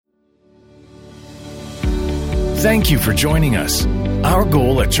Thank you for joining us. Our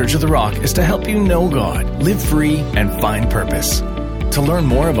goal at Church of the Rock is to help you know God, live free, and find purpose. To learn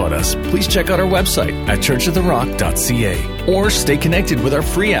more about us, please check out our website at churchoftherock.ca or stay connected with our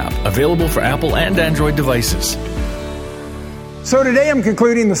free app available for Apple and Android devices. So today I'm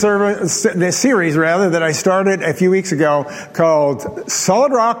concluding the series that I started a few weeks ago called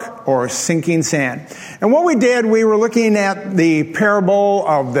Solid Rock or Sinking Sand. And what we did, we were looking at the parable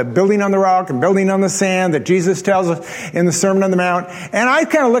of the building on the rock and building on the sand that Jesus tells us in the Sermon on the Mount. And I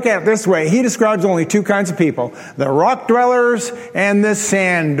kind of look at it this way. He describes only two kinds of people, the rock dwellers and the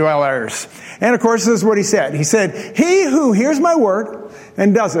sand dwellers. And of course, this is what he said. He said, "He who hears my word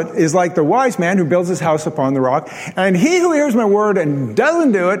and does it is like the wise man who builds his house upon the rock. And he who hears my word and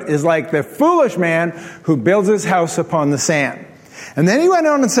doesn't do it is like the foolish man who builds his house upon the sand." And then he went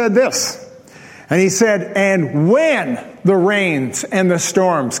on and said this. And he said, "And when the rains and the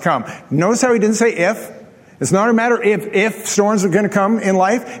storms come." Notice how he didn't say if. It's not a matter if storms are going to come in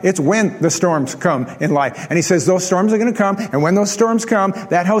life. It's when the storms come in life. And he says those storms are going to come. And when those storms come,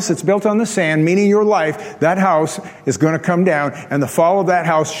 that house that's built on the sand, meaning your life, that house is going to come down. And the fall of that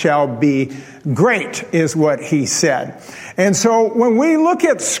house shall be great, is what he said. And so when we look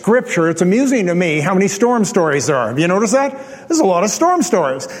at Scripture, it's amusing to me how many storm stories there are. Have you noticed that? There's a lot of storm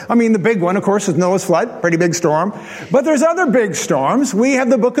stories. I mean, the big one, of course, is Noah's flood. Pretty big storm. But there's other big storms. We have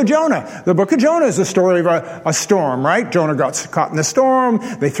the book of Jonah. The book of Jonah is the story of a storm, right? Jonah got caught in the storm.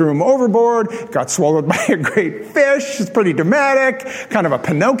 They threw him overboard. Got swallowed by a great fish. It's pretty dramatic. Kind of a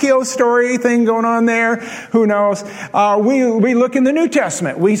Pinocchio story thing going on there. Who knows? We look in the New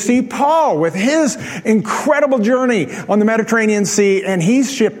Testament. We see Paul with his incredible journey on the Mediterranean Sea, and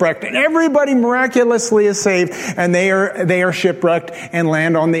he's shipwrecked, and everybody miraculously is saved, and they are shipwrecked and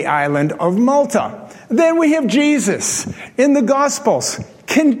land on the island of Malta. Then we have Jesus in the Gospels,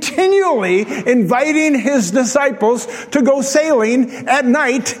 continually inviting his disciples to go sailing at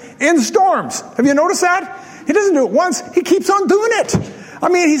night in storms. Have you noticed that? He doesn't do it once. He keeps on doing it. I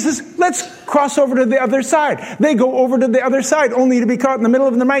mean, he says, let's cross over to the other side. They go over to the other side only to be caught in the middle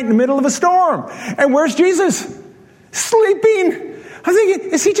of the night in the middle of a storm. And where's Jesus? Sleeping. I'm thinking,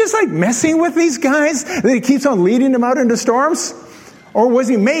 is he just like messing with these guys that he keeps on leading them out into storms? Or was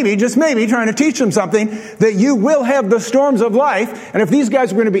he maybe, just maybe, trying to teach them something that you will have the storms of life, and if these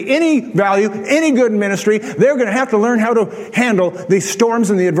guys are going to be any value, any good in ministry, they're going to have to learn how to handle the storms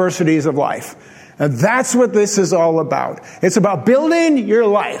and the adversities of life. And that's what this is all about. It's about building your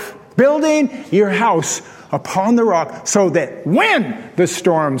life, building your house upon the rock so that when the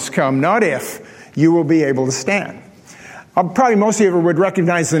storms come, not if, you will be able to stand. Probably most of you would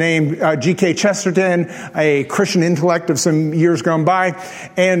recognize the name G.K. Chesterton, a Christian intellect of some years gone by.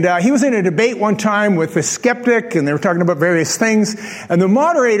 And he was in a debate one time with a skeptic, and they were talking about various things. And the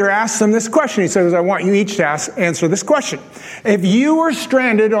moderator asked them this question. He says, "I want you each to answer this question. If you were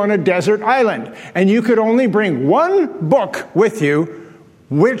stranded on a desert island and you could only bring one book with you,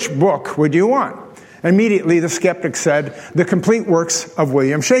 which book would you want?" Immediately the skeptic said, "The complete works of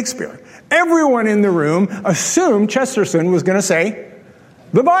William Shakespeare." Everyone in the room assumed Chesterton was going to say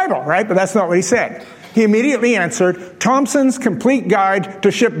the Bible, right? But that's not what he said. He immediately answered, "Thompson's Complete Guide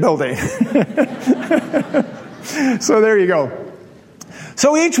to Shipbuilding." So there you go.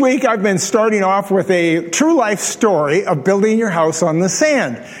 So each week I've been starting off with a true life story of building your house on the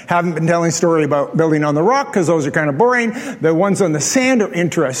sand. Haven't been telling a story about building on the rock because those are kind of boring. The ones on the sand are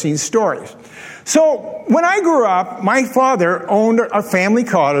interesting stories. So when I grew up, my father owned a family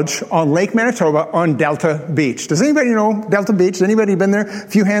cottage on Lake Manitoba on Delta Beach. Does anybody know Delta Beach? Anybody been there? A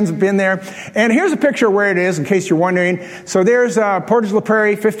few hands have been there. And here's a picture of where it is in case you're wondering. So there's Portage la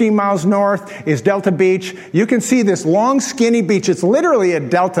Prairie, 15 miles north is Delta Beach. You can see this long skinny beach. It's literally a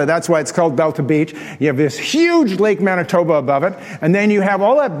delta. That's why it's called Delta Beach. You have this huge Lake Manitoba above it. And then you have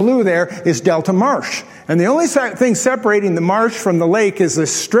all that blue there is Delta Marsh. And the only thing separating the marsh from the lake is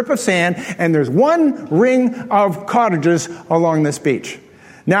this strip of sand, and there's one ring of cottages along this beach.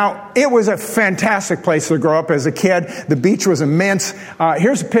 Now, it was a fantastic place to grow up as a kid. The beach was immense.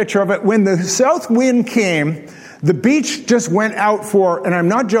 Here's a picture of it. When the south wind came, the beach just went out for, and I'm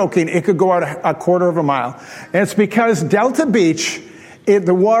not joking, it could go out a quarter of a mile. And it's because Delta Beach,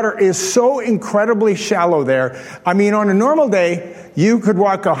 the water is so incredibly shallow there. I mean, on a normal day, you could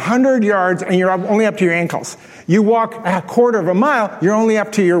walk 100 yards and you're only up to your ankles. You walk a quarter of a mile, you're only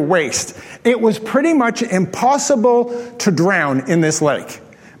up to your waist. It was pretty much impossible to drown in this lake.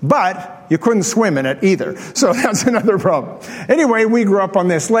 But you couldn't swim in it either. So that's another problem. Anyway, we grew up on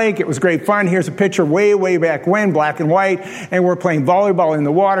this lake. It was great fun. Here's a picture way, way back when, black and white, and we're playing volleyball in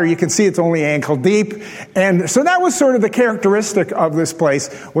the water. You can see it's only ankle deep. And so that was sort of the characteristic of this place,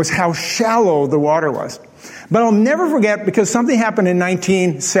 was how shallow the water was. But I'll never forget, because something happened in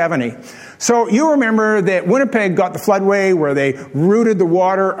 1970. So you remember that Winnipeg got the floodway where they routed the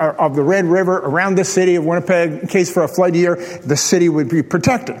water of the Red River around the city of Winnipeg in case for a flood year, the city would be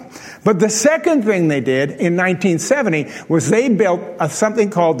protected. But the second thing they did in 1970 was they built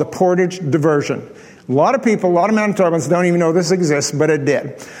something called the Portage Diversion. A lot of people, a lot of Manitobans don't even know this exists, but it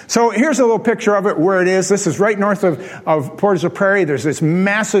did. So here's a little picture of it where it is. This is right north of Portage la Prairie. There's this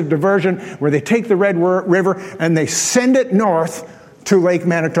massive diversion where they take the Red River and they send it north to Lake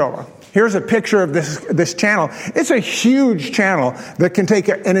Manitoba. Here's a picture of this channel. It's a huge channel that can take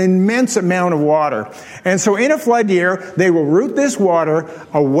an immense amount of water. And so in a flood year, they will route this water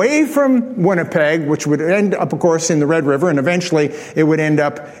away from Winnipeg, which would end up, of course, in the Red River, and eventually it would end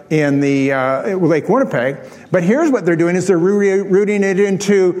up in the Lake Winnipeg. But here's what they're doing, is they're routing it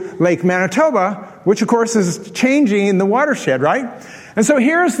into Lake Manitoba, which, of course, is changing the watershed, right? And so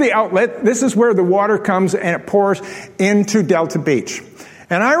here's the outlet. This is where the water comes and it pours into Delta Beach.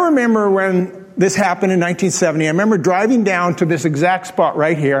 And I remember when this happened in 1970, I remember driving down to this exact spot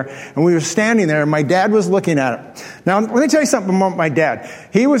right here, and we were standing there, and my dad was looking at it. Now, let me tell you something about my dad.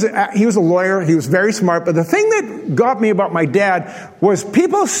 He was a lawyer. He was very smart. But the thing that got me about my dad was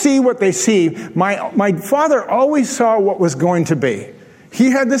people see what they see. My father always saw what was going to be.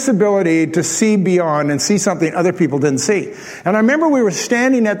 He had this ability to see beyond and see something other people didn't see. And I remember we were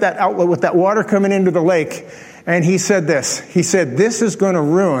standing at that outlet with that water coming into the lake, and he said this. He said, "This is going to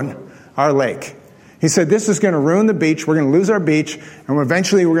ruin our lake." He said, "This is going to ruin the beach. We're going to lose our beach, and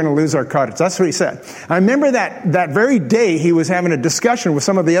eventually we're going to lose our cottage." That's what he said. I remember that very day he was having a discussion with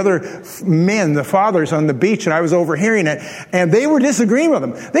some of the other men, the fathers on the beach, and I was overhearing it, and they were disagreeing with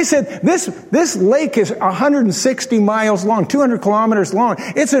him. They said, this lake is 160 miles long, 200 kilometers long.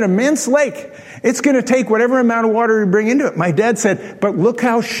 It's an immense lake. It's going to take whatever amount of water we bring into it. My dad said, "But look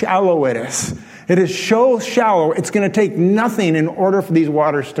how shallow it is. It is so shallow, it's going to take nothing in order for these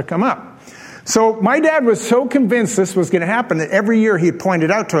waters to come up." So my dad was so convinced this was going to happen that every year he'd point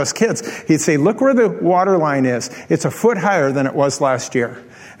it out to us kids. He'd say, "Look where the water line is. It's a foot higher than it was last year."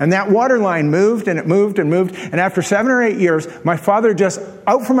 And that water line moved and it moved and moved. And after 7 or 8 years, my father just,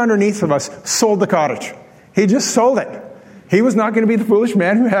 out from underneath of us, sold the cottage. He just sold it. He was not going to be the foolish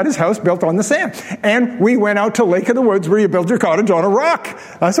man who had his house built on the sand. And we went out to Lake of the Woods where you build your cottage on a rock.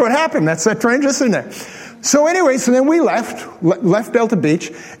 That's what happened. That's that transition there. So anyway, so then we left Delta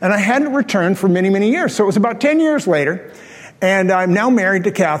Beach, and I hadn't returned for many, many years. So it was about 10 years later, and I'm now married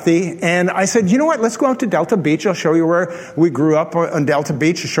to Kathy, and I said, "You know what, let's go out to Delta Beach. I'll show you where we grew up on Delta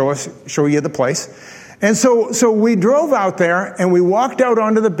Beach, show you the place." And so we drove out there, and we walked out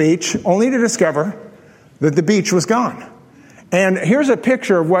onto the beach, only to discover that the beach was gone. And here's a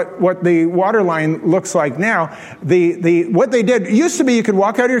picture of what the water line looks like now. What they did, it used to be you could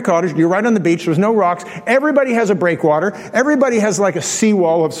walk out of your cottage, you're right on the beach, there's no rocks. Everybody has a breakwater. Everybody has like a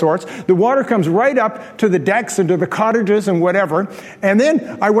seawall of sorts. The water comes right up to the decks and to the cottages and whatever. And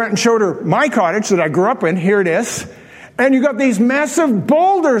then I went and showed her my cottage that I grew up in. Here it is. And you got these massive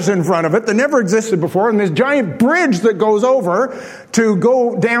boulders in front of it that never existed before, and this giant bridge that goes over to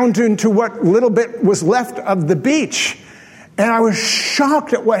go down into what little bit was left of the beach. And I was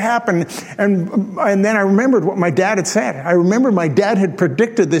shocked at what happened. And then I remembered what my dad had said. I remembered my dad had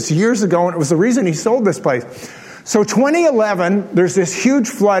predicted this years ago, and it was the reason he sold this place. So 2011, there's this huge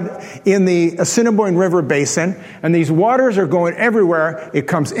flood in the Assiniboine River Basin, and these waters are going everywhere. It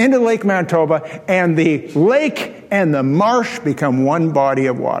comes into Lake Manitoba, and the lake and the marsh become one body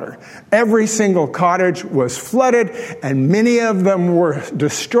of water. Every single cottage was flooded, and many of them were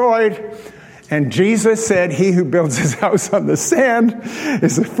destroyed. And Jesus said, "He who builds his house on the sand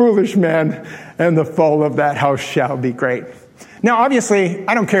is a foolish man, and the fall of that house shall be great." Now, obviously,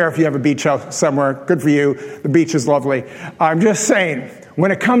 I don't care if you have a beach house somewhere. Good for you. The beach is lovely. I'm just saying,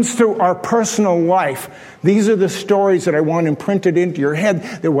 when it comes to our personal life, these are the stories that I want imprinted into your head,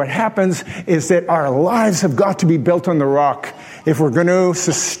 that what happens is that our lives have got to be built on the rock if we're going to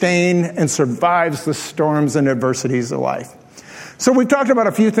sustain and survive the storms and adversities of life. So we've talked about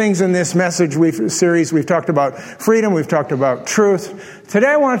a few things in this message series. We've talked about freedom. We've talked about truth. Today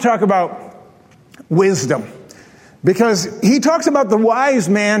I want to talk about wisdom, because he talks about the wise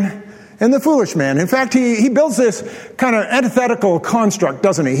man and the foolish man. In fact, he builds this kind of antithetical construct,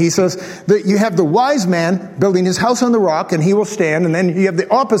 doesn't he? He says that you have the wise man building his house on the rock and he will stand. And then you have the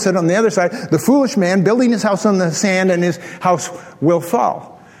opposite on the other side, the foolish man building his house on the sand and his house will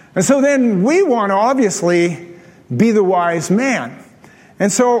fall. And so then we want to obviously be the wise man.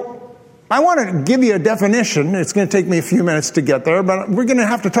 And so I want to give you a definition. It's going to take me a few minutes to get there, but we're going to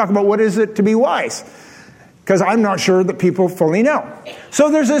have to talk about what is it to be wise, because I'm not sure that people fully know. So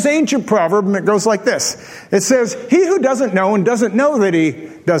there's this ancient proverb, and it goes like this. It says, "He who doesn't know and doesn't know that he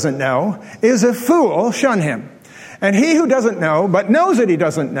doesn't know is a fool, shun him. And he who doesn't know but knows that he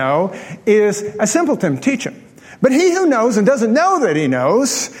doesn't know is a simpleton, teach him. But he who knows and doesn't know that he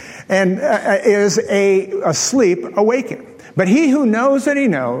knows and is asleep, awaken. But he who knows that he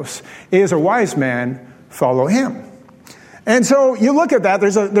knows is a wise man, follow him." And so you look at that,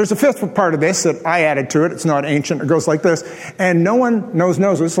 there's a fifth part of this that I added to it. It's not ancient. It goes like this. "And no one knows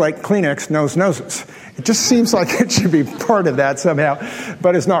noses like Kleenex knows noses." It just seems like it should be part of that somehow,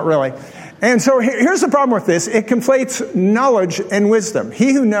 but it's not really. And so here's the problem with this. It conflates knowledge and wisdom.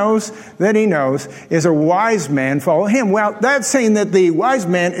 He who knows that he knows is a wise man, follow him. Well, that's saying that the wise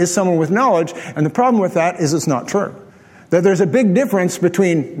man is someone with knowledge, and the problem with that is it's not true. That there's a big difference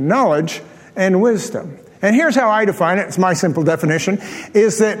between knowledge and wisdom. And here's how I define it. It's my simple definition,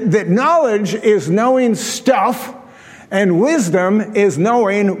 is that knowledge is knowing stuff, and wisdom is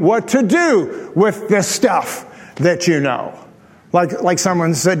knowing what to do with the stuff that you know. Like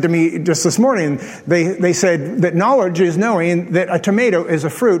someone said to me just this morning, they said that knowledge is knowing that a tomato is a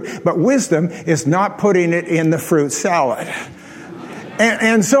fruit, but wisdom is not putting it in the fruit salad.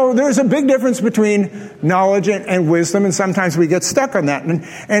 And so there's a big difference between knowledge and wisdom, and sometimes we get stuck on that.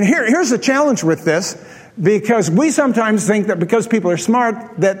 And here's the challenge with this, because we sometimes think that because people are smart,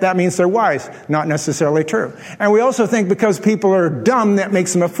 that means they're wise. Not necessarily true. And we also think because people are dumb, that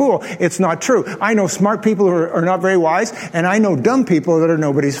makes them a fool. It's not true. I know smart people who are not very wise, and I know dumb people that are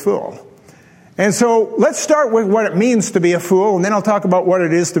nobody's fool. And so let's start with what it means to be a fool, and then I'll talk about what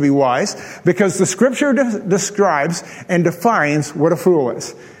it is to be wise, because the Scripture describes and defines what a fool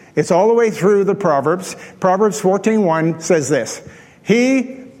is. It's all the way through the Proverbs. Proverbs 14:1 says this: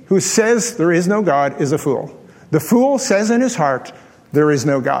 "He who says there is no God is a fool. The fool says in his heart, there is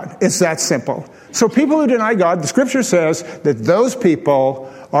no God." It's that simple. So people who deny God, the Scripture says that those people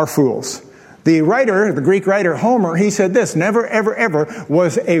are fools. The Greek writer Homer, he said this: "Never, ever, ever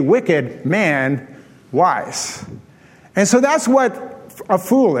was a wicked man wise." And so that's what a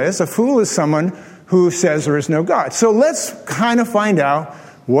fool is. A fool is someone who says there is no God. So let's kind of find out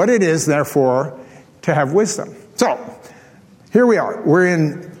what it is, therefore, to have wisdom. So here we are. We're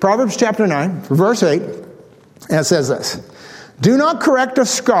in Proverbs chapter 9, verse 8, and it says this: "Do not correct a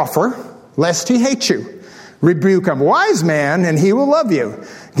scoffer, lest he hate you. Rebuke a wise man, and he will love you.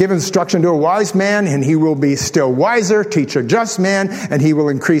 Give instruction to a wise man, and he will be still wiser. Teach a just man, and he will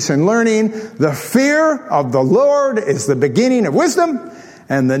increase in learning. The fear of the Lord is the beginning of wisdom,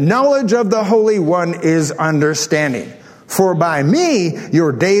 and the knowledge of the Holy One is understanding. For by me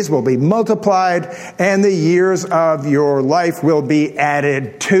your days will be multiplied, and the years of your life will be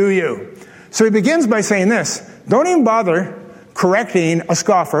added to you." So he begins by saying this: don't even bother correcting a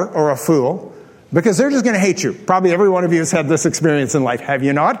scoffer or a fool, because they're just going to hate you. Probably every one of you has had this experience in life, have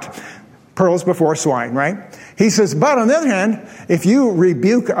you not? Pearls before swine, right? He says, but on the other hand, if you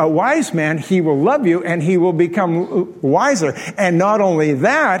rebuke a wise man, he will love you and he will become wiser. And not only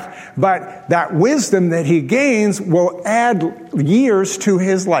that, but that wisdom that he gains will add years to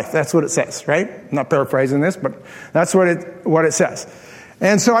his life. That's what it says, right? I'm not paraphrasing this, but that's what it says.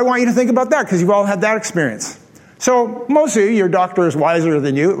 And so I want you to think about that, because you've all had that experience. So most of you, your doctor is wiser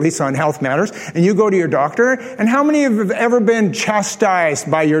than you, at least on health matters, and you go to your doctor, and how many of you have ever been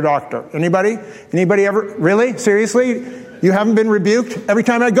chastised by your doctor? Anybody? Anybody ever? Really? Seriously? You haven't been rebuked? Every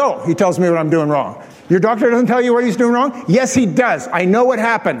time I go, he tells me what I'm doing wrong. Your doctor doesn't tell you what he's doing wrong? Yes, he does. I know what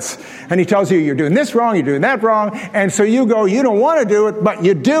happens. And he tells you, you're doing this wrong, you're doing that wrong, and so you go, you don't want to do it, but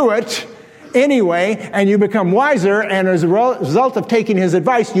you do it anyway, and you become wiser, and as a result of taking his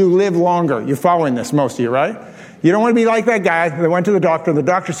advice, you live longer. You're following this, most of you, right? You don't want to be like that guy that went to the doctor. The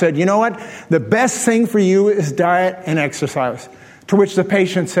doctor said, you know what? The best thing for you is diet and exercise. To which the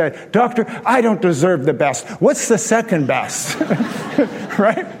patient said, doctor, I don't deserve the best. What's the second best?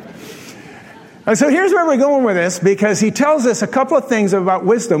 Right? And so here's where we're going with this, because he tells us a couple of things about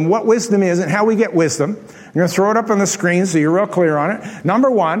wisdom, what wisdom is and how we get wisdom. I'm going to throw it up on the screen so you're real clear on it. Number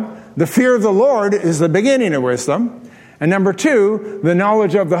one, the fear of the Lord is the beginning of wisdom. And number two, the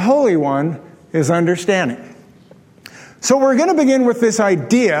knowledge of the Holy One is understanding. So we're going to begin with this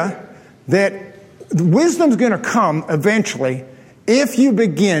idea that wisdom's going to come eventually if you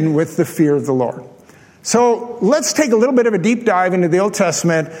begin with the fear of the Lord. So let's take a little bit of a deep dive into the Old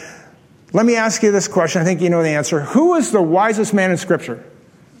Testament. Let me ask you this question. I think you know the answer. Who was the wisest man in Scripture?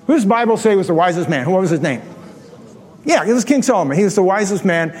 Who does the Bible say was the wisest man? What was his name? Yeah, it was King Solomon. He was the wisest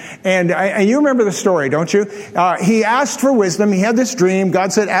man. And you remember the story, don't you? He asked for wisdom. He had this dream.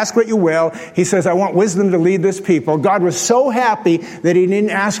 God said, ask what you will. He says, I want wisdom to lead this people. God was so happy that he didn't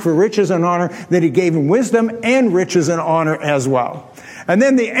ask for riches and honor, that he gave him wisdom and riches and honor as well. And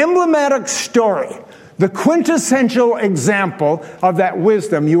then the emblematic story, the quintessential example of that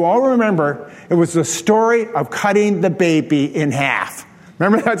wisdom, you all remember, it was the story of cutting the baby in half.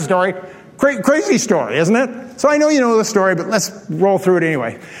 Remember that story? Crazy story, isn't it? So I know you know the story, but let's roll through it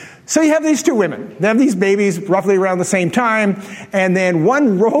anyway. So you have these two women. They have these babies roughly around the same time, and then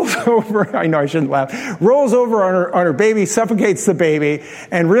one rolls over, I know I shouldn't laugh, rolls over on her baby, suffocates the baby,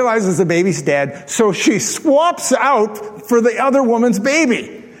 and realizes the baby's dead, so she swaps out for the other woman's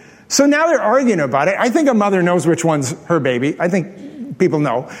baby. So now they're arguing about it. I think a mother knows which one's her baby. I think people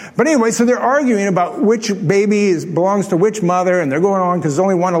know. But anyway, so they're arguing about which baby belongs to which mother, and they're going on because there's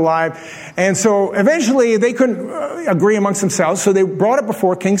only one alive. And so eventually they couldn't agree amongst themselves, so they brought it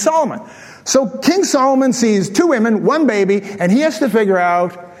before King Solomon. So King Solomon sees two women, one baby, and he has to figure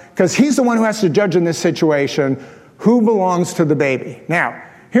out, because he's the one who has to judge in this situation, who belongs to the baby. Now,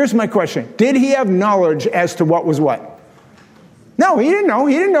 here's my question. Did he have knowledge as to what was what? No, he didn't know.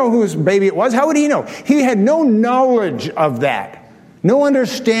 He didn't know whose baby it was. How would he know? He had no knowledge of that. No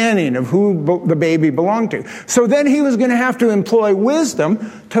understanding of who the baby belonged to. So then he was going to have to employ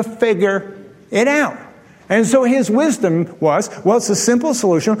wisdom to figure it out. And so his wisdom was, well, it's a simple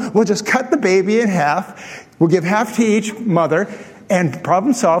solution. We'll just cut the baby in half. We'll give half to each mother, and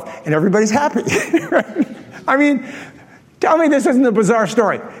problem solved, and everybody's happy. Right? I mean, tell me this isn't a bizarre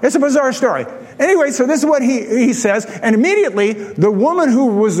story. It's a bizarre story. Anyway, so this is what he says. And immediately, the woman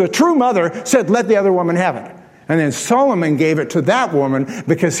who was the true mother said, let the other woman have it. And then Solomon gave it to that woman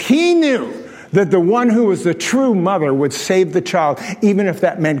because he knew that the one who was the true mother would save the child, even if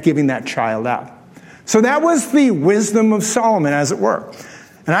that meant giving that child up. So that was the wisdom of Solomon, as it were.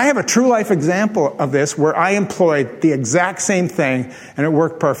 And I have a true life example of this where I employed the exact same thing and it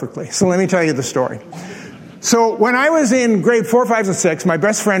worked perfectly. So let me tell you the story. So when I was in grade 4, 5, and 6, my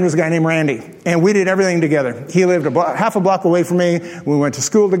best friend was a guy named Randy, and we did everything together. He lived half a block away from me. We went to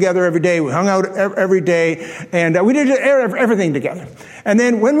school together every day. We hung out every day, and we did everything together. And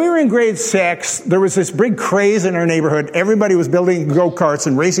then when we were in grade 6, there was this big craze in our neighborhood. Everybody was building go-karts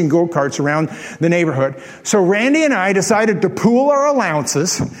and racing go-karts around the neighborhood. So Randy and I decided to pool our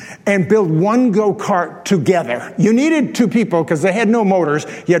allowances and build one go-kart together. You needed two people because they had no motors.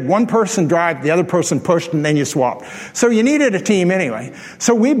 You had one person drive, the other person pushed, and then you swapped. So you needed a team anyway.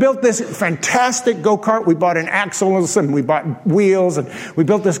 So we built this fantastic go-kart. We bought an axle and we bought wheels, and we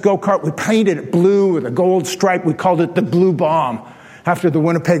built this go-kart. We painted it blue with a gold stripe. We called it the Blue Bomb, after the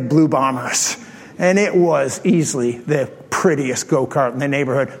Winnipeg Blue Bombers. And it was easily the prettiest go-kart in the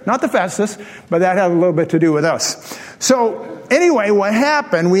neighborhood. Not the fastest, but that had a little bit to do with us. So anyway, what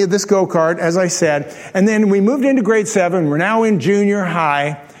happened, we had this go-kart, as I said, and then we moved into grade 7. We're now in junior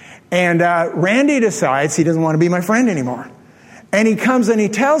high, and Randy decides he doesn't want to be my friend anymore. And he comes and he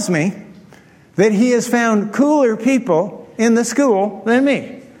tells me that he has found cooler people in the school than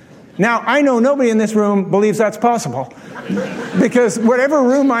me. Now, I know nobody in this room believes that's possible. Because whatever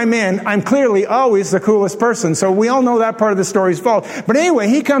room I'm in, I'm clearly always the coolest person. So we all know that part of the story is false. But anyway,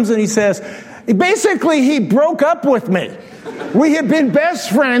 he comes and he says, basically he broke up with me. We had been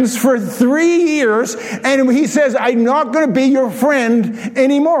best friends for 3 years, and he says, I'm not going to be your friend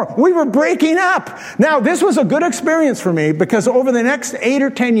anymore. We were breaking up. Now, this was a good experience for me because over the next 8 or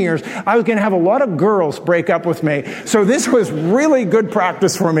 10 years, I was going to have a lot of girls break up with me. So this was really good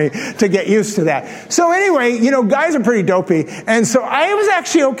practice for me to get used to that. So anyway, guys are pretty dopey, and so I was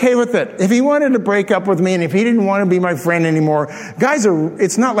actually okay with it. If he wanted to break up with me, and if he didn't want to be my friend anymore,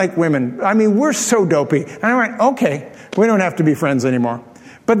 it's not like women. I mean, we're so dopey. And I went, okay. We don't have to be friends anymore.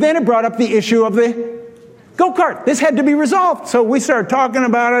 But then it brought up the issue of the go-kart. This had to be resolved. So we started talking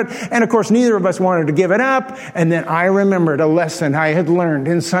about it. And of course, neither of us wanted to give it up. And then I remembered a lesson I had learned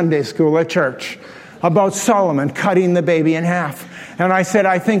in Sunday school at church about Solomon cutting the baby in half. And I said,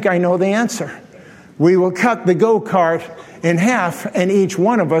 I think I know the answer. We will cut the go-kart in half, and each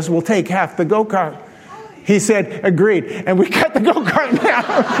one of us will take half the go-kart. He said, agreed. And we cut the go-kart in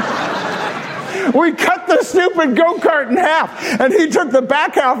half. We cut the stupid go-kart in half. And he took the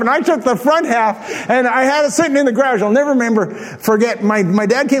back half and I took the front half. And I had it sitting in the garage. I'll never forget. My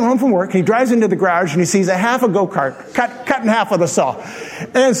dad came home from work. He drives into the garage and he sees a half a go-kart cut in half with a saw.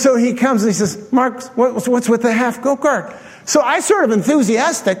 And so he comes and he says, Mark, what's with the half go-kart? So I sort of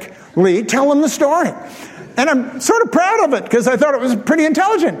enthusiastically tell him the story. And I'm sort of proud of it because I thought it was pretty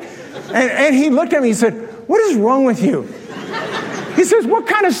intelligent. And he looked at me and he said, what is wrong with you? He says, what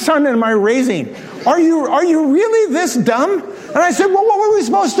kind of son am I raising? Are you really this dumb? And I said, well, what were we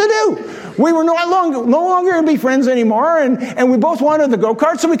supposed to do? We were no longer going to be friends anymore, and we both wanted the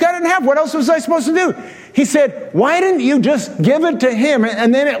go-kart, so we cut it in half. What else was I supposed to do? He said, why didn't you just give it to him,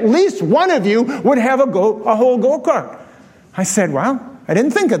 and then at least one of you would have a whole go-kart? I said, well, I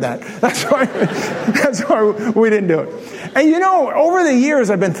didn't think of that. That's why we didn't do it. And over the years,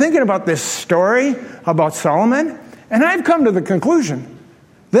 I've been thinking about this story about Solomon, and I've come to the conclusion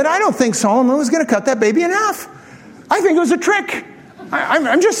that I don't think Solomon was going to cut that baby in half. I think it was a trick.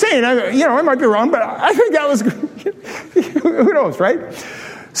 I'm just saying, I might be wrong, but I think that was, who knows, right?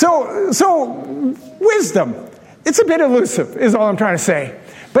 So wisdom, it's a bit elusive, is all I'm trying to say.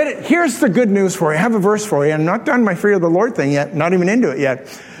 But here's the good news for you. I have a verse for you. I'm not done my fear of the Lord thing yet, not even into it yet.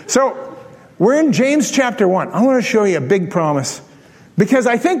 So we're in James chapter 1. I want to show you a big promise. Because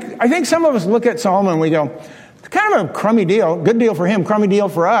I think some of us look at Solomon and we go, it's kind of a crummy deal. Good deal for him, crummy deal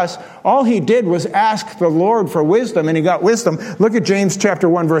for us. All he did was ask the Lord for wisdom, and he got wisdom. Look at James chapter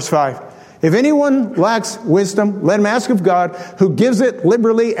 1, verse 5. If anyone lacks wisdom, let him ask of God, who gives it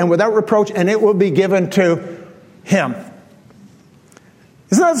liberally and without reproach, and it will be given to him.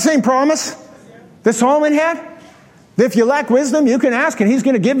 Isn't that the same promise that Solomon had? That if you lack wisdom, you can ask, and he's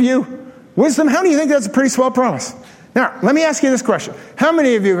going to give you wisdom. How do you think that's a pretty swell promise? Now, let me ask you this question. How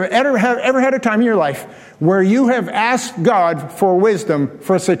many of you have ever had a time in your life where you have asked God for wisdom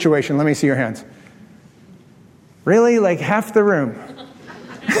for a situation? Let me see your hands. Really? Like half the room?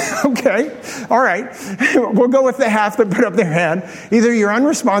 Okay. All right. We'll go with the half that put up their hand. Either you're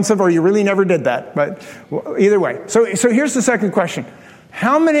unresponsive or you really never did that. But either way. So here's the second question.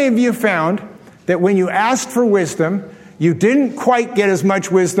 How many of you found that when you asked for wisdom, you didn't quite get as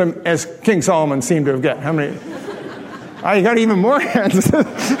much wisdom as King Solomon seemed to have got? How many? I got even more hands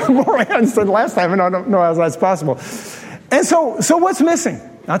than last time, and I don't know how that's possible. And so what's missing?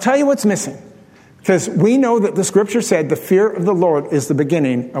 I'll tell you what's missing. Because we know that the scripture said the fear of the Lord is the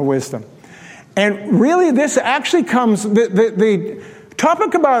beginning of wisdom. And really this actually comes, the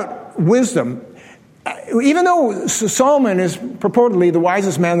topic about wisdom, even though Solomon is purportedly the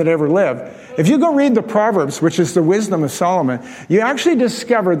wisest man that ever lived, if you go read the Proverbs, which is the wisdom of Solomon, you actually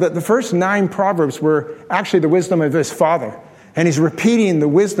discover that the first 9 Proverbs were actually the wisdom of his father. And he's repeating the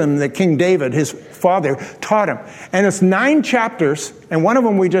wisdom that King David, his father, taught him. And it's 9 chapters, and one of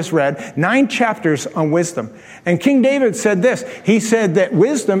them we just read, 9 chapters on wisdom. And King David said this. He said that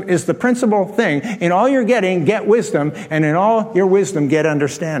wisdom is the principal thing. In all you're getting, get wisdom, and in all your wisdom, get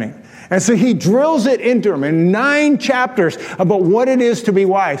understanding. And so he drills it into him in 9 chapters about what it is to be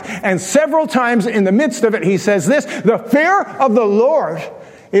wise. And several times in the midst of it, he says this, the fear of the Lord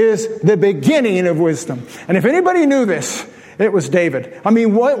is the beginning of wisdom. And if anybody knew this, it was David. I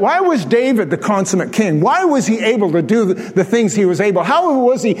mean, why was David the consummate king? Why was he able to do the things he was able? How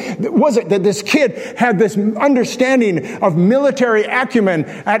was it that this kid had this understanding of military acumen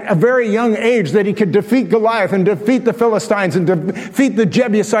at a very young age that he could defeat Goliath and defeat the Philistines and defeat the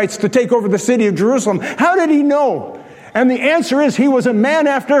Jebusites to take over the city of Jerusalem? How did he know? And the answer is he was a man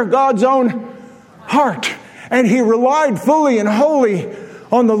after God's own heart. And he relied fully and wholly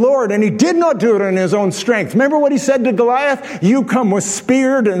on the Lord, and he did not do it in his own strength. Remember what he said to Goliath? You come with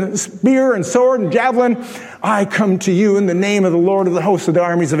spear and sword and javelin. I come to you in the name of the Lord of the hosts of the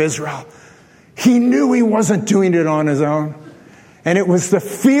armies of Israel. He knew he wasn't doing it on his own. And it was the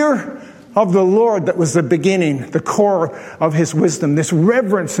fear of the Lord that was the beginning, the core of his wisdom, this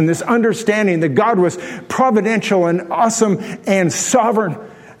reverence and this understanding that God was providential and awesome and sovereign,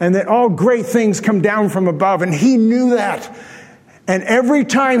 and that all great things come down from above. And he knew that. And every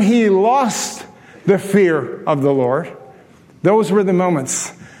time he lost the fear of the Lord, those were the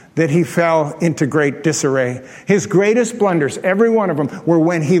moments that he fell into great disarray. His greatest blunders, every one of them, were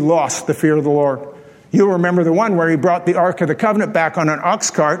when he lost the fear of the Lord. You'll remember the one where he brought the Ark of the Covenant back on an ox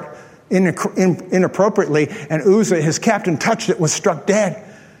cart inappropriately, and Uzzah, his captain, touched it, was struck dead.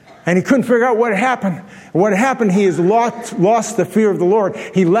 And he couldn't figure out what happened. What happened, he has lost the fear of the Lord.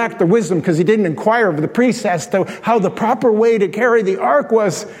 He lacked the wisdom because he didn't inquire of the priest as to how the proper way to carry the ark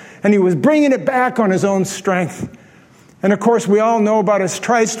was. And he was bringing it back on his own strength. And of course, we all know about his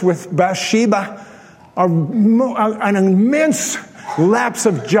tryst with Bathsheba. An immense lapse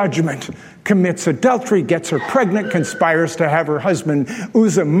of judgment. Commits adultery, gets her pregnant, conspires to have her husband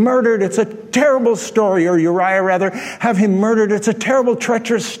Uzzah murdered. It's a terrible story, or Uriah rather, have him murdered. It's a terrible,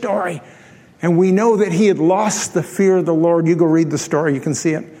 treacherous story. And we know that he had lost the fear of the Lord. You go read the story, you can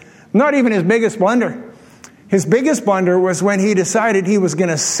see it. Not even his biggest blunder. His biggest blunder was when he decided he was going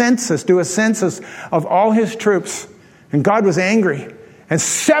to do a census of all his troops. And God was angry. And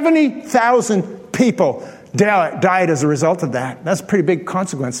 70,000 people died as a result of that. That's a pretty big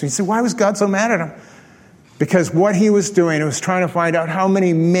consequence. And you say, why was God so mad at him? Because what he was doing was trying to find out how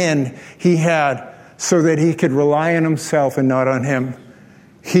many men he had so that he could rely on himself and not on him.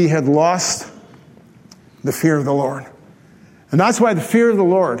 He had lost the fear of the Lord. And that's why the fear of the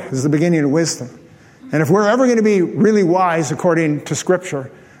Lord is the beginning of wisdom. And if we're ever going to be really wise according to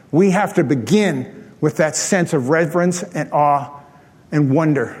Scripture, we have to begin with that sense of reverence and awe and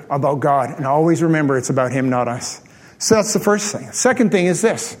wonder about God. And always remember it's about him, not us. So that's the first thing. Second thing is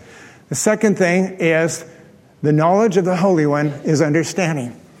this. The second thing is the knowledge of the Holy One is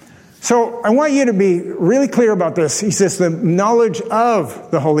understanding. So I want you to be really clear about this. He says the knowledge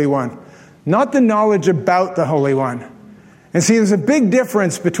of the Holy One, not the knowledge about the Holy One. And see, there's a big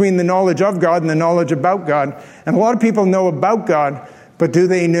difference between the knowledge of God and the knowledge about God. And a lot of people know about God, but do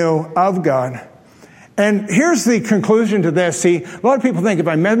they know of God? And here's the conclusion to this. See, a lot of people think if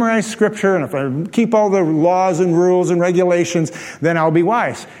I memorize Scripture and if I keep all the laws and rules and regulations, then I'll be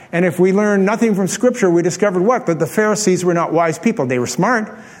wise. And if we learn nothing from Scripture, we discovered what? That the Pharisees were not wise people. They were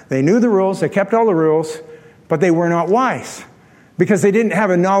smart. They knew the rules. They kept all the rules. But they were not wise. Because they didn't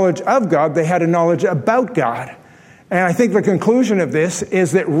have a knowledge of God. They had a knowledge about God. And I think the conclusion of this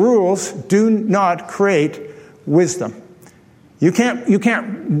is that rules do not create wisdom. You can't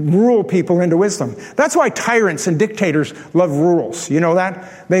rule people into wisdom. That's why tyrants and dictators love rules. You know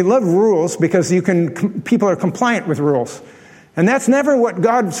that? They love rules because people are compliant with rules. And that's never what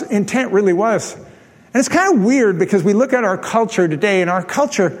God's intent really was. And it's kind of weird because we look at our culture today, and our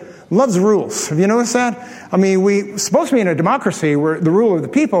culture loves rules. Have you noticed that? I mean, we're supposed to be in a democracy where the rule of the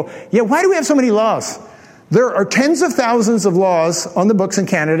people, yet why do we have so many laws? There are tens of thousands of laws on the books in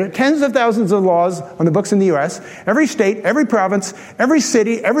Canada, tens of thousands of laws on the books in the U.S., every state, every province, every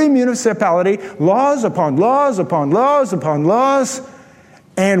city, every municipality, laws upon laws upon laws upon laws,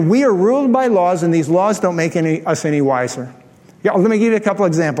 and we are ruled by laws, and these laws don't make us any wiser. Yeah, let me give you a couple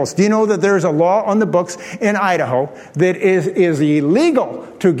examples. Do you know that there's a law on the books in Idaho that is illegal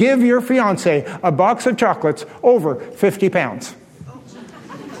to give your fiancé a box of chocolates over 50 pounds?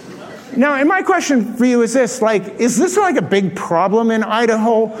 Now, and my question for you is this, is this a big problem in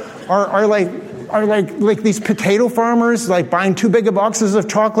Idaho? Are these potato farmers buying too big of boxes of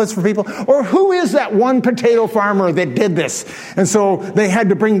chocolates for people? Or who is that one potato farmer that did this? And so they had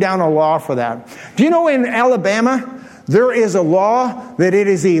to bring down a law for that. Do you know in Alabama, there is a law that it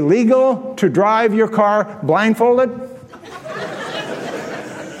is illegal to drive your car blindfolded?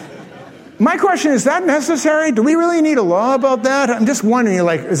 My question, is that necessary? Do we really need a law about that? I'm just wondering,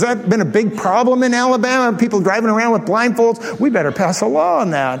 has that been a big problem in Alabama? People driving around with blindfolds? We better pass a law on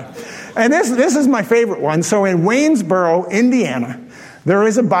that. And this is my favorite one. So in Waynesboro, Indiana, there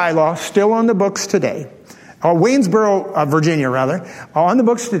is a bylaw still on the books today. Waynesboro, Virginia, on the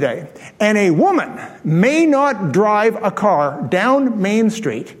books today. And a woman may not drive a car down Main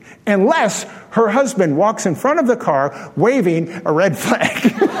Street unless her husband walks in front of the car waving a red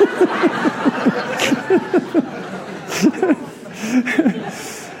flag.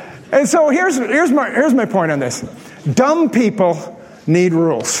 And so here's my point on this. Dumb people need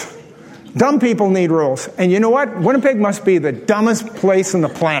rules. Dumb people need rules. And you know what? Winnipeg must be the dumbest place on the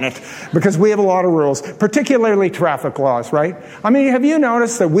planet because we have a lot of rules, particularly traffic laws, right? I mean, have you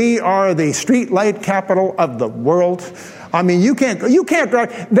noticed that we are the street light capital of the world? I mean, you can't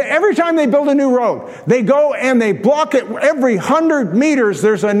drive. Every time they build a new road, they go and they block it. Every 100 meters,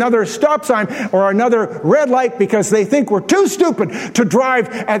 there's another stop sign or another red light because they think we're too stupid to drive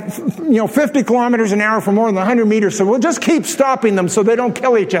at 50 kilometers an hour for more than 100 meters. So we'll just keep stopping them so they don't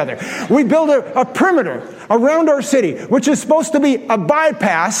kill each other. We build a perimeter around our city, which is supposed to be a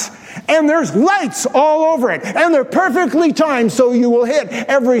bypass, and there's lights all over it, and they're perfectly timed so you will hit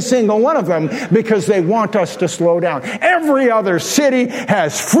every single one of them because they want us to slow down. Every other city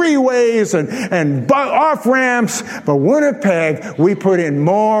has freeways and off-ramps, but Winnipeg, we put in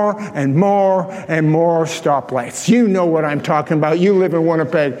more and more and more stoplights. You know what I'm talking about. You live in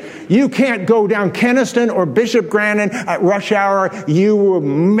Winnipeg. You can't go down Kenaston or Bishop Grandin at rush hour. You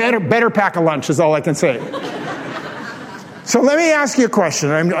better pack a lunch is all I can say. So let me ask you a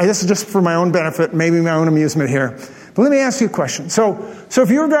question. This is just for my own benefit, maybe my own amusement here. But let me ask you a question. So if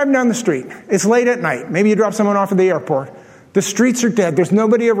you were driving down the street, it's late at night, maybe you drop someone off at the airport, the streets are dead, there's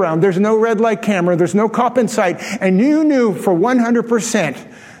nobody around, there's no red light camera, there's no cop in sight, and you knew for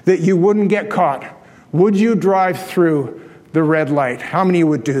 100% that you wouldn't get caught, would you drive through the red light? How many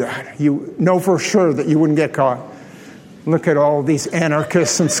would do that? You know for sure that you wouldn't get caught. Look at all these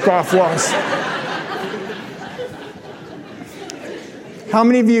anarchists and scofflaws. How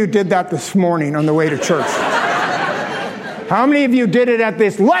many of you did that this morning on the way to church? How many of you did it at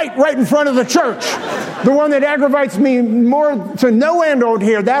this light right in front of the church? The one that aggravates me more to no end out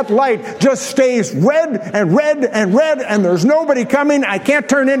here, that light just stays red and red and red, and there's nobody coming. I can't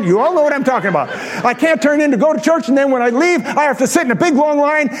turn in. You all know what I'm talking about. I can't turn in to go to church, and then when I leave, I have to sit in a big long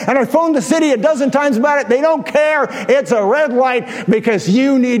line, and I phone the city a dozen times about it. They don't care. It's a red light because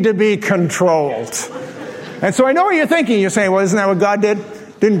you need to be controlled. And so I know what you're thinking. You're saying, well, isn't that what God did?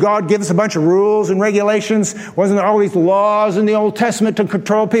 Didn't God give us a bunch of rules and regulations? Wasn't there all these laws in the Old Testament to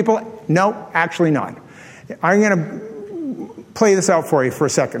control people? No, actually not. I'm going to play this out for you for a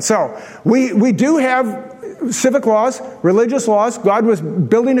second. So we do have civic laws, religious laws. God was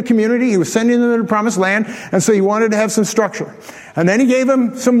building a community. He was sending them to the promised land. And so he wanted to have some structure. And then he gave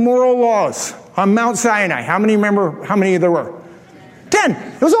them some moral laws on Mount Sinai. How many remember how many there were? 10.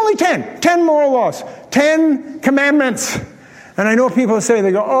 It was only 10. 10 moral laws. 10 commandments. And I know people say,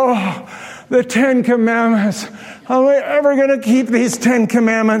 they go, oh, the 10 commandments. How are we ever going to keep these 10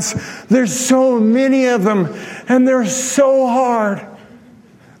 commandments? There's so many of them, and they're so hard.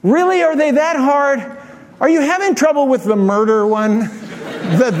 Really, are they that hard? Are you having trouble with the murder one?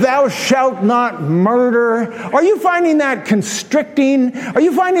 The thou shalt not murder? Are you finding that constricting? Are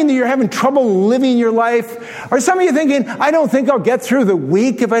you finding that you're having trouble living your life? Are some of you thinking, I don't think I'll get through the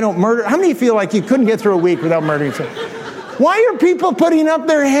week if I don't murder? How many feel like you couldn't get through a week without murdering someone? Why are people putting up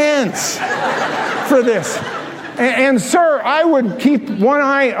their hands for this? And sir, I would keep one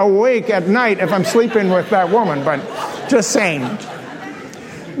eye awake at night if I'm sleeping with that woman, but just saying.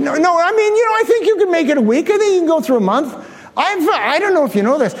 No, I mean, I think you can make it a week. I think you can go through a month. I don't know if you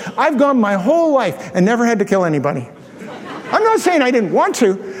know this. I've gone my whole life and never had to kill anybody. I'm not saying I didn't want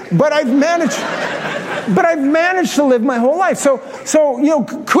to, but I've managed to live my whole life. So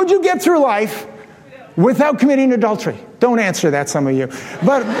could you get through life without committing adultery? Don't answer that, some of you.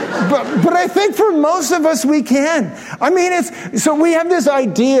 But I think for most of us we can. I mean, so we have this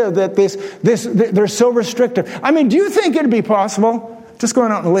idea that they're so restrictive. I mean, do you think it'd be possible? Just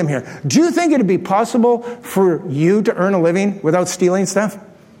going out on a limb here. Do you think it'd be possible for you to earn a living without stealing stuff?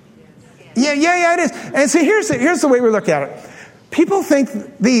 Yeah, it is. And see, here's the way we look at it. People think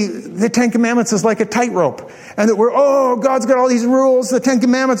the Ten Commandments is like a tightrope. And that God's got all these rules, the Ten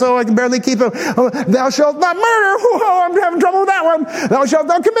Commandments, I can barely keep them. Oh, thou shalt not murder. I'm having trouble with that one. Thou shalt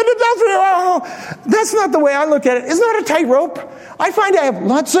not commit adultery. That's not the way I look at it. It's not a tightrope. I find I have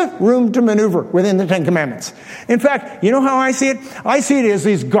lots of room to maneuver within the Ten Commandments. In fact, you know how I see it? I see it as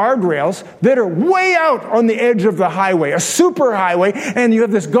these guardrails that are way out on the edge of the highway, a super highway, and you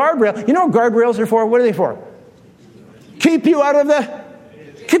have this guardrail. You know what guardrails are for? What are they for? Keep you out of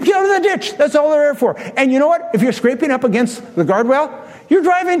the ditch. That's all they're there for. And you know what? If you're scraping up against the guardrail, you're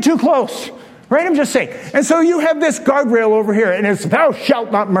driving too close. Right? I'm just saying. And so you have this guardrail over here, and it's thou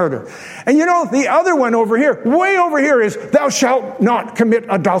shalt not murder. And the other one over here, way over here, is thou shalt not commit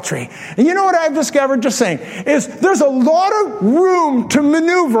adultery. And you know what I've discovered, just saying, is there's a lot of room to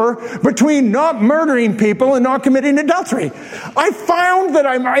maneuver between not murdering people and not committing adultery. I found that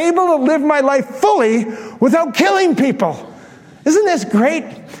I'm able to live my life fully without killing people. Isn't this great?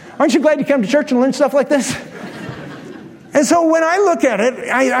 Aren't you glad you come to church and learn stuff like this? And so when I look at it,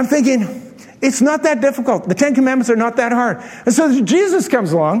 I'm thinking, it's not that difficult. The Ten Commandments are not that hard. And so Jesus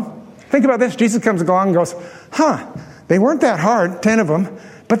comes along. Think about this. Jesus comes along and goes, they weren't that hard, 10 of them,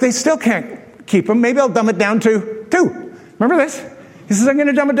 but they still can't keep them. Maybe I'll dumb it down to 2. Remember this? He says, I'm going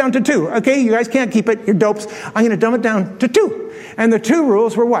to dumb it down to 2. Okay, you guys can't keep it. You're dopes. I'm going to dumb it down to 2. And the 2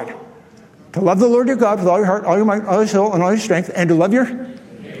 rules were what? To love the Lord your God with all your heart, all your mind, all your soul, and all your strength, and to love your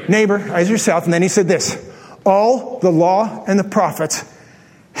neighbor as yourself. And then he said this, all the law and the prophets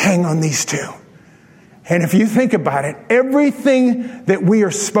hang on these 2. And if you think about it, everything that we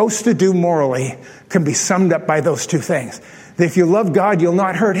are supposed to do morally can be summed up by those 2 things. That if you love God, you'll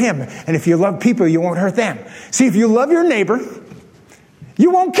not hurt him. And if you love people, you won't hurt them. See, if you love your neighbor,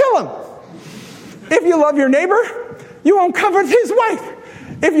 you won't kill him. If you love your neighbor, you won't covet his wife.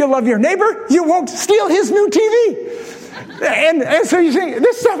 If you love your neighbor, you won't steal his new TV. And so you see,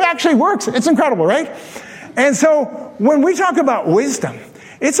 this stuff actually works. It's incredible, right? And so when we talk about wisdom,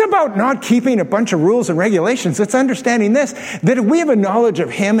 it's about not keeping a bunch of rules and regulations. It's understanding this, that if we have a knowledge of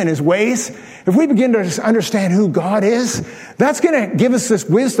him and his ways, if we begin to understand who God is, that's going to give us this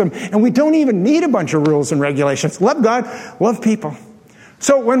wisdom, and we don't even need a bunch of rules and regulations. Love God, love people.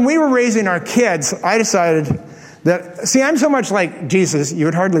 So when we were raising our kids, I decided See, I'm so much like Jesus, you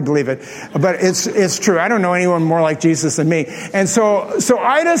would hardly believe it, but it's true. I don't know anyone more like Jesus than me. And so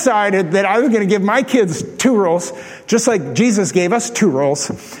I decided that I was going to give my kids 2 rules, just like Jesus gave us 2 rules.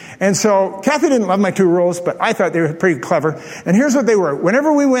 And so Kathy didn't love my 2 rules, but I thought they were pretty clever. And here's what they were.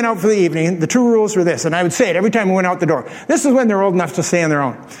 Whenever we went out for the evening, the 2 rules were this, and I would say it every time we went out the door. This is when they're old enough to stay on their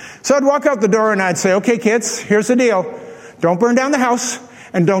own. So I'd walk out the door and I'd say, okay, kids, here's the deal. Don't burn down the house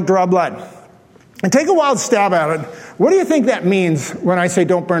and don't draw blood. And take a wild stab at it. What do you think that means when I say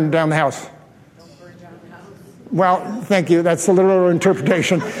don't burn down the house? Don't burn down the house. Well, thank you. That's the literal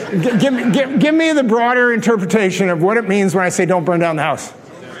interpretation. Give me the broader interpretation of what it means when I say don't burn down the house.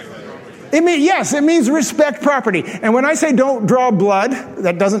 It means respect property. And when I say don't draw blood,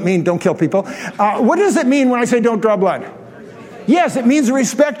 that doesn't mean don't kill people. What does it mean when I say don't draw blood? Yes, it means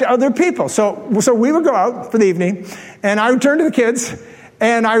respect other people. So we would go out for the evening, and I would turn to the kids,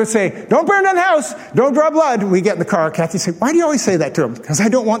 and I would say, don't burn down the house, don't draw blood. We get in the car. Kathy would say, why do you always say that to them? Because I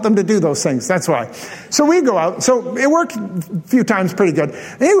don't want them to do those things. That's why. So we go out. So it worked a few times pretty good.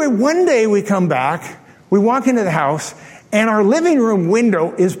 Anyway, one day we come back, we walk into the house, and our living room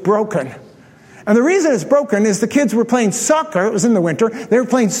window is broken. And the reason it's broken is the kids were playing soccer. It was in the winter. They were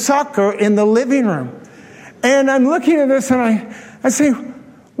playing soccer in the living room. And I'm looking at this, and I say, who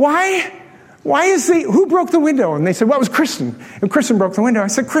broke the window? And they said, well, it was Kristen. And Kristen broke the window. I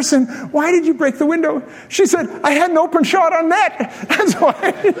said, Kristen, why did you break the window? She said, I had an open shot on net. That's why.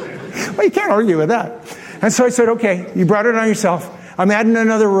 Well, you can't argue with that. And so I said, okay, you brought it on yourself. I'm adding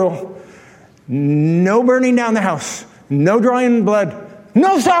another rule. No burning down the house. No drawing blood.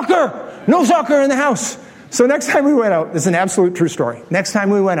 No soccer. No soccer in the house. So next time we went out, this is an absolute true story. Next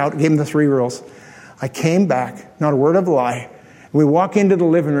time we went out, gave them the 3 rules. I came back, not a word of a lie. We walk into the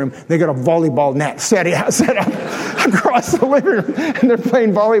living room. They got a volleyball net set up across the living room, and they're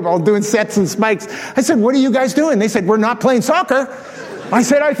playing volleyball, doing sets and spikes. I said, what are you guys doing? They said, we're not playing soccer. I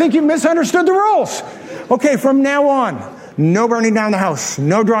said, I think you misunderstood the rules. Okay, from now on, no burning down the house,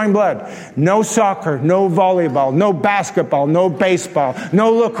 no drawing blood, no soccer, no volleyball, no basketball, no baseball,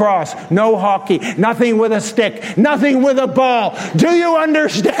 no lacrosse, no hockey, nothing with a stick, nothing with a ball. Do you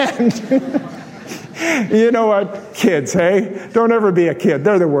understand? You know what? Kids, hey? Don't ever be a kid.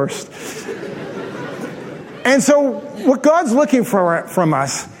 They're the worst. And so what God's looking for from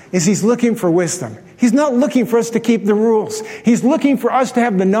us is He's looking for wisdom. He's not looking for us to keep the rules. He's looking for us to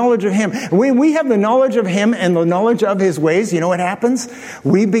have the knowledge of Him. When we have the knowledge of Him and the knowledge of His ways, you know what happens?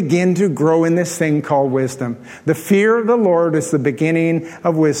 We begin to grow in this thing called wisdom. The fear of the Lord is the beginning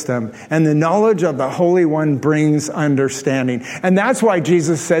of wisdom, and the knowledge of the Holy One brings understanding. And that's why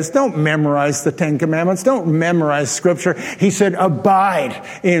Jesus says, don't memorize the 10 Commandments. Don't memorize Scripture. He said, abide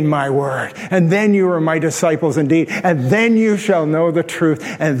in my word, and then you are my disciples indeed, and then you shall know the truth,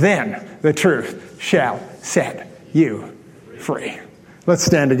 and then the truth shall set you free. Let's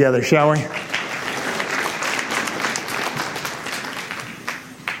stand together, shall we?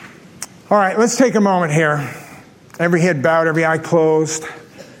 All right, let's take a moment here. Every head bowed, every eye closed.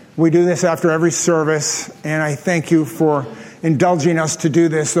 We do this after every service, and I thank you for indulging us to do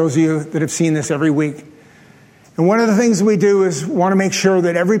this, those of you that have seen this every week. And one of the things we do is want to make sure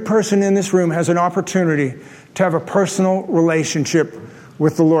that every person in this room has an opportunity to have a personal relationship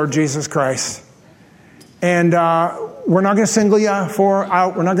with the Lord Jesus Christ. And we're not going to single you out.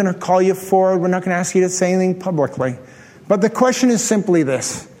 We're not going to call you forward. We're not going to ask you to say anything publicly. But the question is simply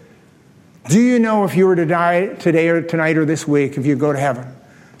this. Do you know if you were to die today or tonight or this week, if you go to heaven?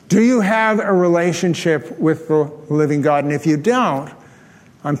 Do you have a relationship with the living God? And if you don't,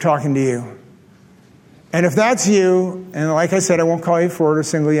 I'm talking to you. And if that's you, and like I said, I won't call you forward or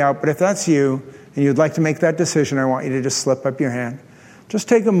single you out, but if that's you and you'd like to make that decision, I want you to just slip up your hand. Just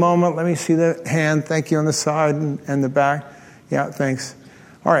take a moment. Let me see the hand. Thank you on the side and the back. Yeah, thanks.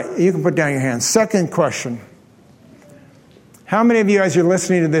 All right, you can put down your hand. Second question. How many of you, as you're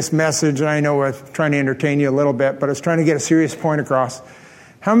listening to this message, and I know I'm trying to entertain you a little bit, but I was trying to get a serious point across.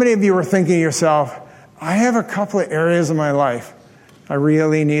 How many of you are thinking to yourself, I have a couple of areas of my life I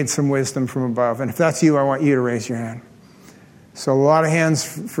really need some wisdom from above. And if that's you, I want you to raise your hand. So a lot of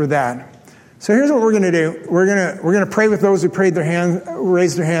hands for that. So here's what we're going to do. We're going to pray with those who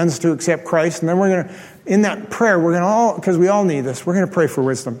raised their hands to accept Christ, and then we're going to, in that prayer, we're going to all, because we all need this, we're going to pray for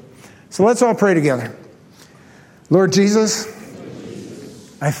wisdom. So let's all pray together. Lord Jesus,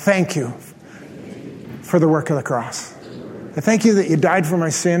 I thank you for the work of the cross. I thank you that you died for my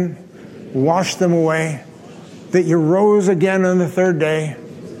sin, washed them away, that you rose again on the third day,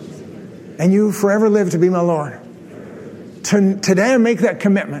 and you forever live to be my Lord. Today I make that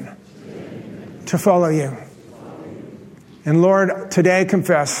commitment to follow you. And Lord, today I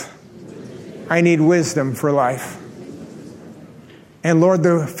confess I need wisdom for life. And Lord,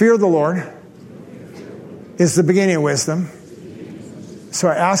 the fear of the Lord is the beginning of wisdom. So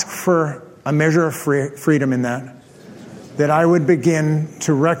I ask for a measure of freedom in that I would begin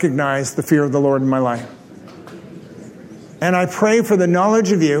to recognize the fear of the Lord in my life. And I pray for the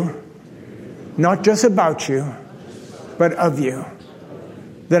knowledge of you, not just about you, but of you,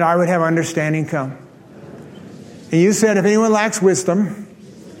 that I would have understanding come. And you said, if anyone lacks wisdom,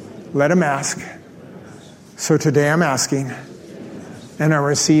 let him ask. So today I'm asking, and I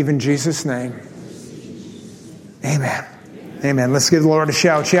receive in Jesus' name. Amen. Amen. Let's give the Lord a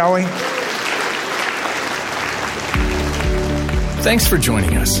shout, shall we? Thanks for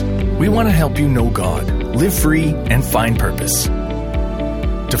joining us. We want to help you know God, live free, and find purpose.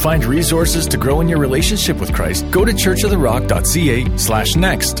 To find resources to grow in your relationship with Christ, go to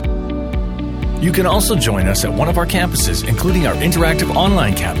churchoftherock.ca/next. You can also join us at one of our campuses, including our interactive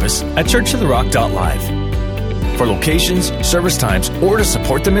online campus at churchoftherock.live. For locations, service times, or to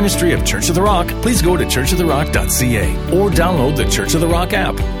support the ministry of Church of the Rock, please go to churchoftherock.ca or download the Church of the Rock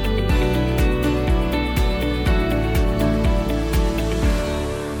app.